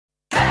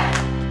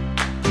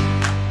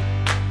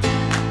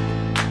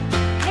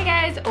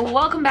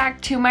welcome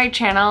back to my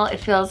channel. It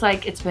feels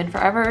like it's been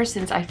forever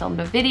since I filmed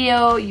a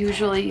video.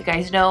 Usually, you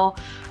guys know,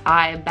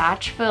 I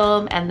batch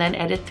film and then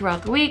edit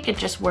throughout the week. It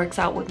just works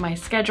out with my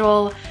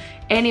schedule.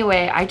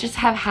 Anyway, I just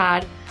have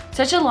had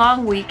such a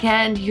long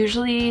weekend.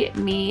 Usually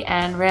me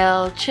and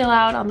Rail chill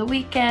out on the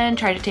weekend,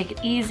 try to take it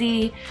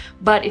easy.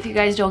 But if you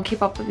guys don't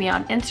keep up with me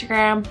on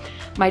Instagram,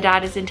 my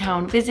dad is in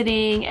town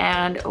visiting,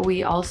 and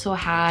we also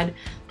had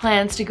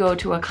plans to go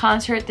to a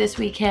concert this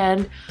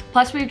weekend.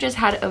 Plus, we've just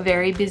had a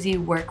very busy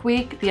work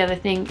week. The other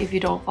thing, if you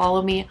don't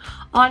follow me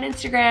on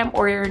Instagram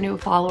or you're a new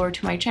follower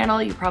to my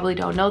channel, you probably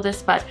don't know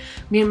this, but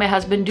me and my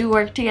husband do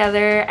work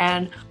together,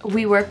 and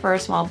we work for a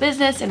small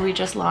business, and we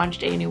just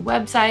launched a new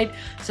website.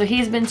 So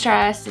he's been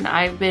stressed and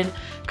I've been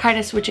kind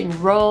of switching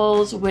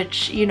roles,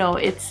 which, you know,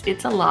 it's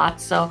a lot.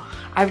 So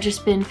I've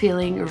just been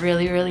feeling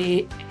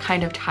really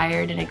kind of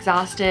tired and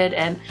exhausted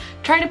and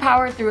trying to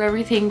power through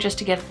everything just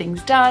to get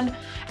things done.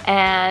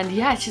 And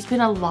yeah, it's just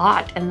been a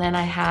lot. And then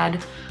I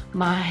had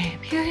my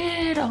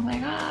period, oh my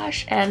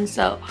gosh. And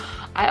so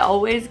I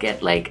always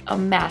get like a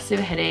massive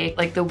headache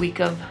like the week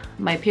of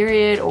my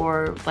period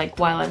or like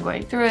while I'm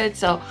going through it.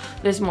 So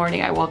this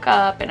morning I woke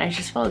up and I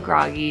just felt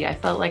groggy. I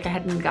felt like I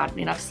hadn't gotten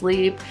enough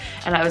sleep,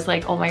 and I was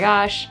like, oh my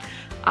gosh,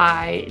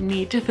 I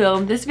need to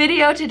film this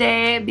video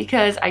today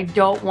because I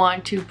don't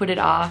want to put it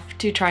off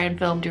to try and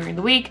film during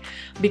the week,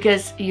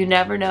 because you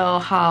never know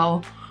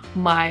how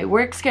my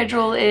work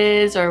schedule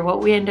is or what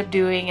we end up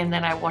doing, and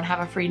then I won't have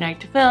a free night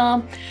to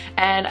film.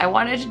 And I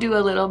wanted to do a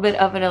little bit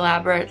of an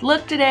elaborate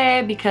look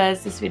today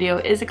because this video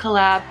is a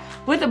collab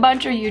with a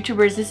bunch of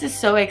YouTubers. This is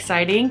so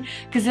exciting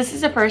because this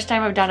is the first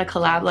time I've done a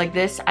collab like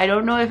this. I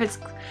don't know if it's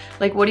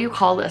like, what do you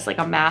call this? Like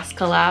a mass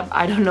collab?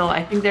 I don't know.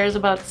 I think there's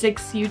about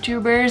 6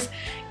 YouTubers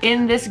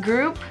in this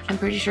group. I'm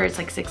pretty sure it's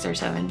like 6 or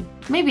 7,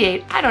 maybe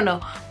 8, I don't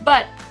know.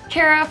 But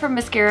Kara from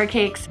Mascara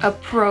Cakes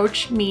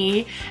approached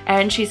me,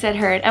 and she said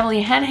her and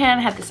Emily Hanhan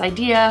had this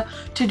idea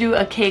to do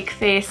a cake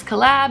face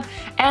collab.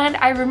 And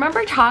I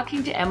remember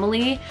talking to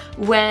Emily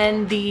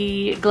when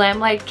the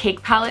Glamlight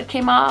cake palette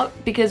came out,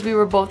 because we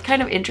were both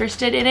kind of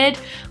interested in it,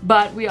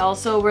 but we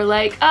also were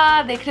like,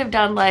 they could have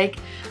done like,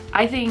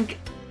 I think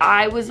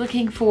I was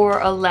looking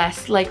for a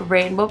less like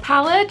rainbow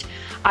palette.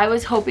 I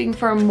was hoping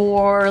for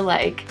more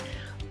like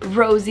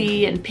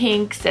rosy and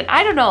pinks, and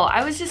I don't know,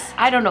 I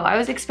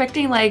was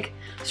expecting like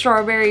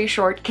strawberry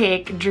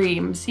shortcake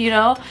dreams, you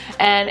know.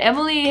 And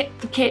Emily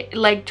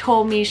like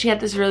told me she had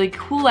this really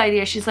cool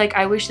idea. She's like,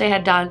 I wish they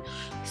had done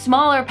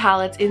smaller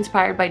palettes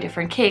inspired by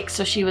different cakes.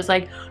 So she was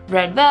like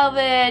red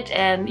velvet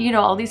and, you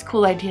know, all these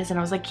cool ideas, and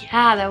I was like,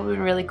 yeah, that would have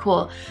been really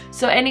cool.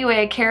 So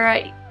anyway,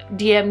 Kara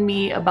DM'd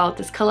me about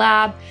this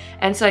collab,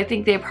 and so I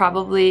think they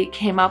probably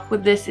came up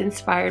with this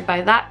inspired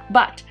by that.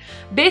 But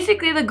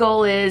basically the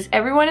goal is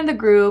everyone in the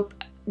group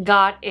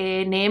got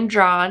a name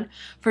drawn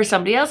for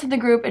somebody else in the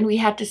group, and we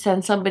had to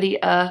send somebody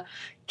a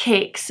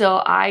cake.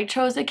 So I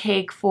chose a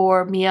cake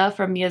for Mia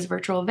from Mia's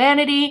Virtual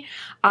Vanity.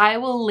 I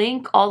will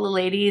link all the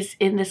ladies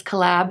in this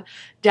collab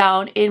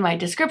down in my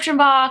description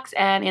box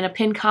and in a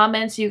pinned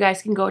comment so you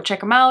guys can go check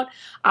them out.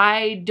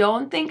 I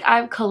don't think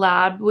I've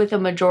collabed with a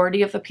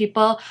majority of the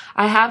people.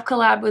 I have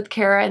collabed with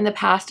Kara in the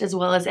past as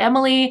well as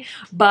Emily,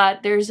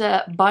 but there's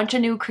a bunch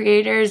of new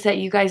creators that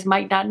you guys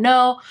might not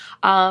know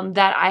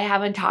that I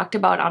haven't talked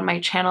about on my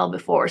channel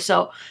before.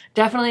 So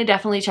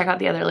definitely check out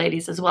the other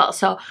ladies as well.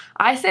 So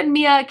I sent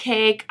Mia a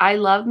cake. I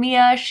love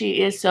Mia.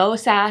 She is so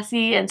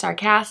sassy and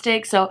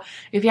sarcastic. So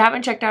if you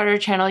haven't checked out her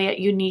channel yet,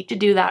 you need to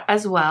do that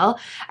as well.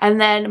 And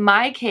then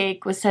my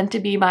cake was sent to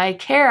be by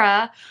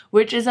Kara,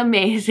 which is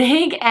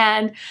amazing.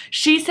 And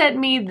she sent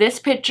me this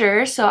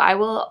picture. So I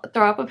will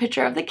throw up a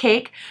picture of the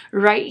cake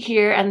right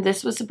here. And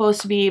this was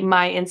supposed to be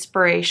my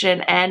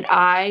inspiration. And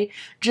I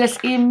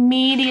just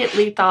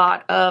immediately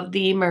thought of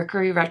the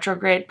Mercury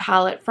Retrograde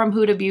palette from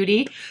Huda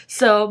Beauty.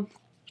 So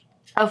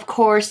of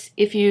course,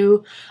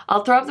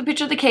 I'll throw up the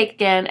picture of the cake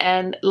again,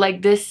 and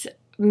like this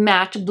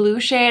matte blue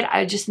shade,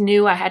 I just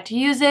knew I had to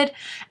use it.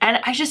 And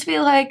I just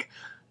feel like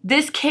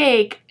this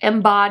cake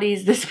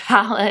embodies this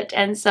palette,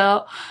 and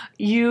so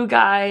you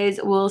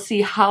guys will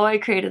see how I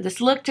created this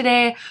look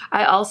today.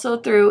 I also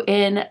threw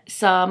in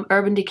some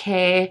Urban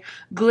Decay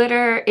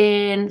glitter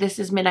in This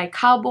Is Midnight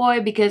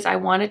Cowboy because I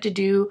wanted to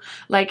do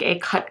like a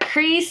cut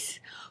crease.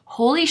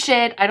 Holy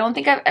shit, I don't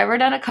think I've ever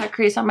done a cut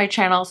crease on my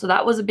channel, so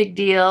that was a big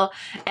deal.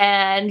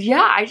 And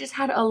yeah, I just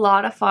had a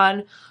lot of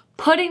fun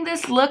putting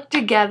this look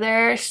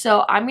together.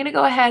 So I'm gonna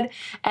go ahead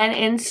and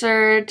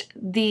insert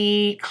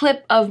the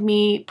clip of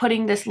me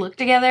putting this look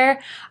together.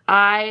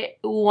 I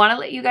want to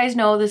let you guys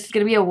know this is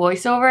gonna be a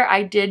voiceover.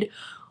 I did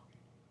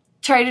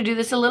try to do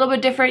this a little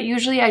bit different.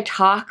 Usually I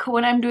talk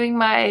when I'm doing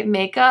my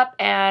makeup,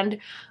 and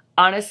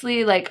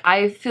honestly, like,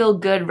 I feel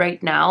good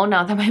right now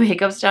that my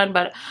makeup's done,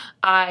 but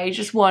I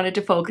just wanted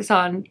to focus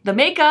on the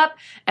makeup,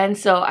 and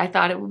so I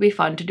thought it would be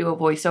fun to do a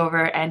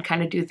voiceover and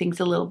kind of do things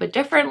a little bit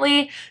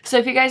differently. So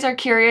if you guys are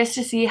curious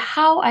to see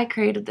how I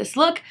created this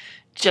look,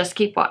 just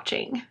keep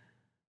watching.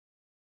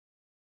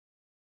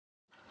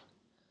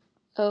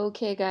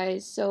 Okay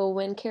guys, so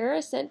when Kara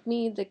sent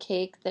me the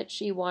cake that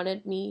she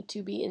wanted me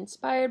to be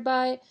inspired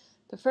by,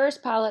 the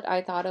first palette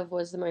I thought of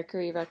was the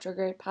Mercury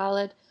Retrograde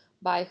palette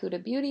by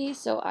Huda Beauty.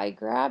 So I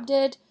grabbed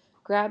it,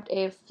 grabbed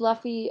a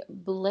fluffy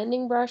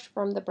blending brush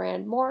from the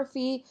brand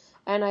Morphe,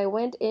 and I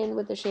went in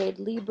with the shade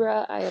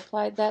Libra. I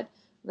applied that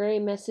very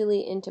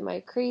messily into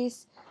my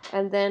crease,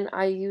 and then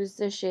I used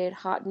the shade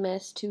Hot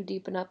Mess to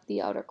deepen up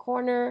the outer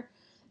corner.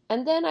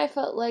 And then I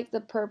felt like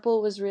the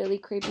purple was really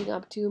creeping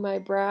up to my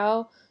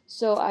brow,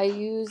 so I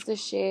used the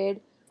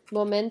shade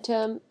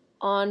Momentum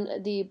on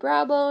the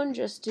brow bone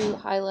just to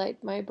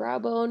highlight my brow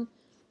bone.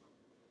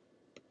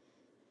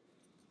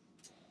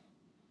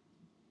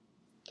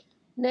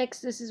 Next,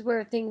 this is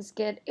where things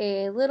get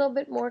a little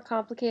bit more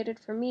complicated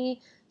for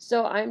me,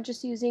 so I'm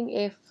just using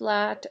a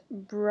flat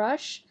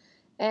brush,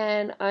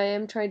 and I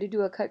am trying to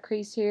do a cut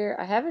crease here.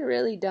 I haven't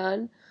really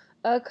done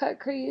a cut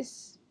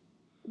crease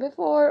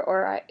before,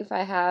 or if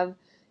I have,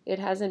 it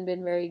hasn't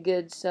been very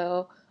good,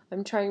 so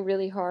I'm trying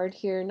really hard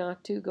here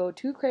not to go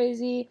too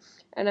crazy,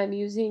 and I'm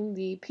using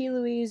the P.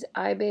 Louise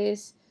eye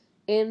base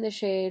in the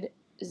shade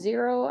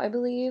 0, I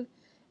believe,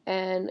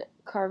 and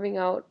carving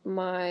out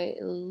my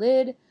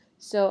lid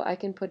so I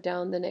can put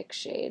down the next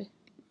shade.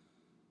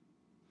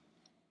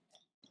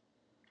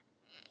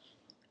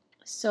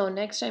 So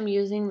next I'm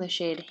using the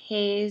shade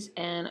Haze,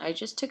 and I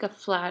just took a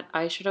flat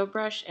eyeshadow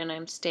brush and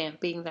I'm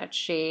stamping that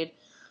shade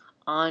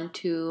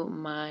onto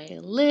my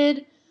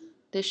lid.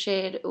 The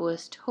shade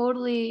was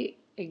totally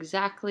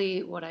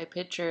exactly what I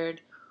pictured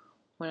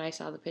when I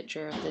saw the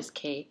picture of this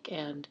cake,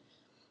 and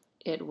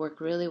it worked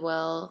really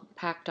well,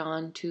 packed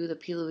on to the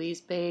P.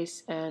 Louise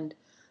base, and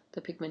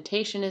the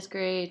pigmentation is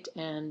great,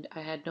 and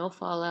I had no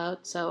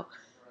fallout, so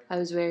I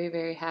was very,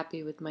 very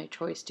happy with my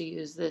choice to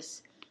use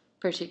this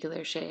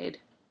particular shade.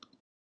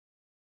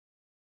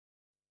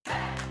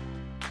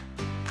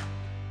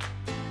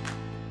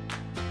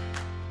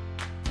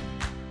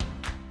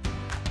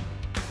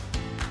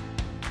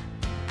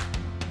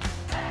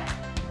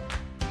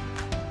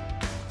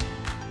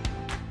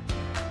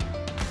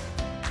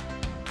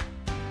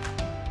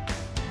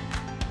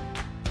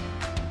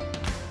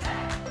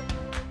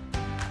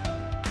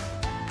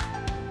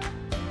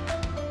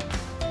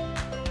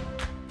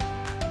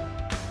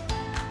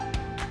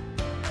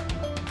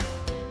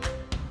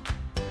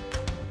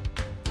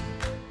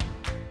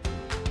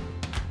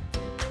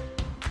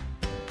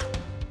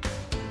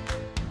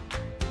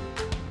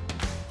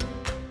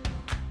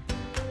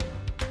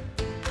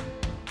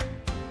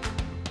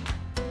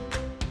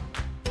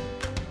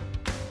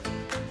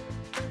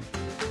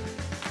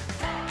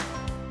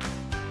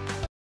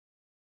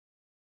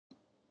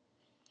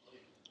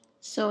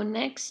 So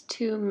next,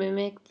 to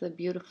mimic the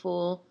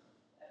beautiful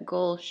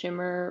gold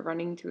shimmer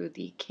running through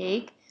the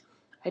cake,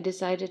 I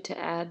decided to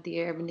add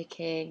the Urban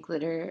Decay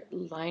glitter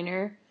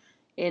liner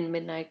in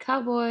Midnight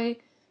Cowboy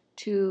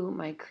to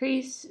my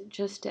crease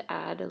just to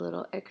add a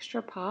little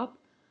extra pop.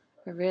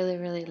 I really,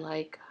 really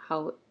like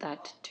how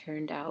that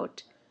turned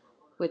out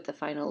with the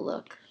final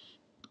look.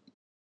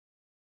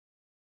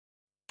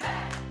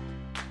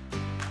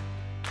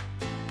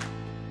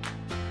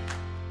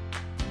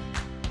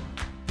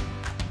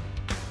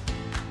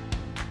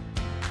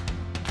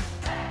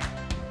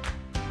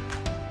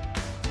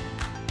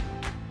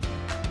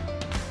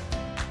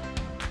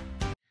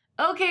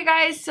 Okay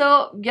guys,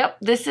 so yep,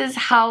 this is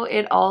how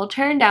it all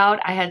turned out.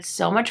 I had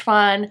so much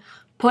fun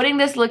putting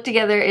this look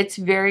together. It's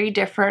very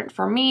different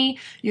for me.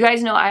 You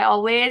guys know I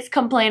always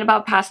complain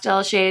about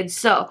pastel shades,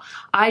 so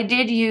I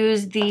did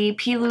use the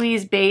P.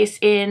 Louise base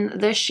in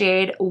the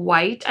shade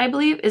White, I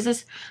believe.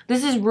 This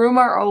is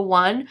Rumor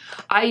 01.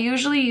 I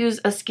usually use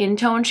a skin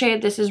tone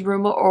shade. This is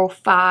Rumor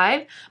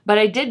 05, but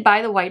I did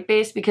buy the white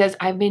base because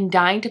I've been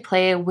dying to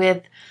play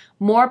with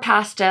more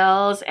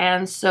pastels,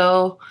 and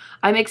so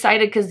I'm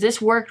excited because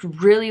this worked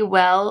really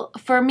well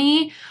for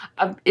me.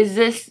 Is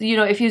this, you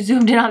know, if you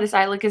zoomed in on this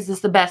eye look, is this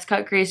the best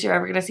cut crease you're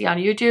ever gonna see on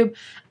YouTube?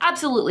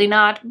 Absolutely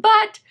not,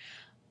 but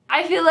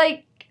I feel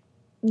like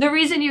the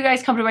reason you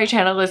guys come to my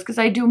channel is because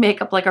I do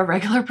makeup like a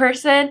regular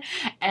person,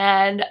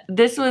 and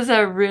this was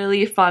a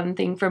really fun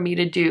thing for me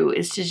to do,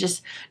 is to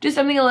just do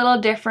something a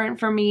little different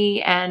for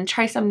me and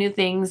try some new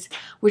things,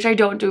 which I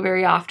don't do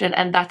very often,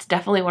 and that's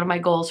definitely one of my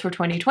goals for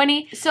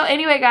 2020. So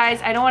anyway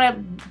guys, I don't want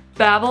to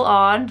babble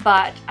on,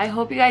 but I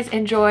hope you guys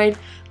enjoyed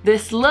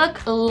this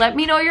look. Let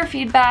me know your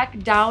feedback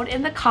down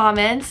in the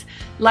comments.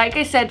 Like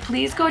I said,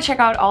 please go check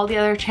out all the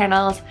other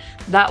channels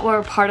that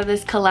were part of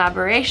this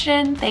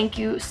collaboration. Thank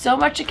you so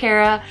much to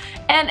Kara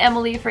and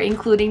Emily for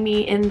including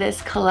me in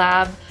this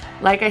collab.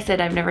 Like I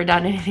said, I've never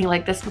done anything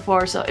like this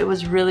before, so it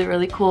was really,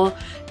 really cool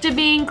to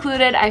be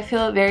included. I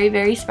feel very,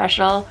 very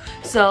special.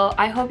 So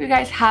I hope you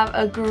guys have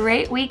a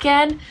great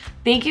weekend.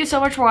 Thank you so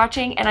much for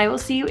watching, and I will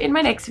see you in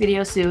my next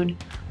video soon.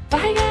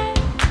 Bye guys!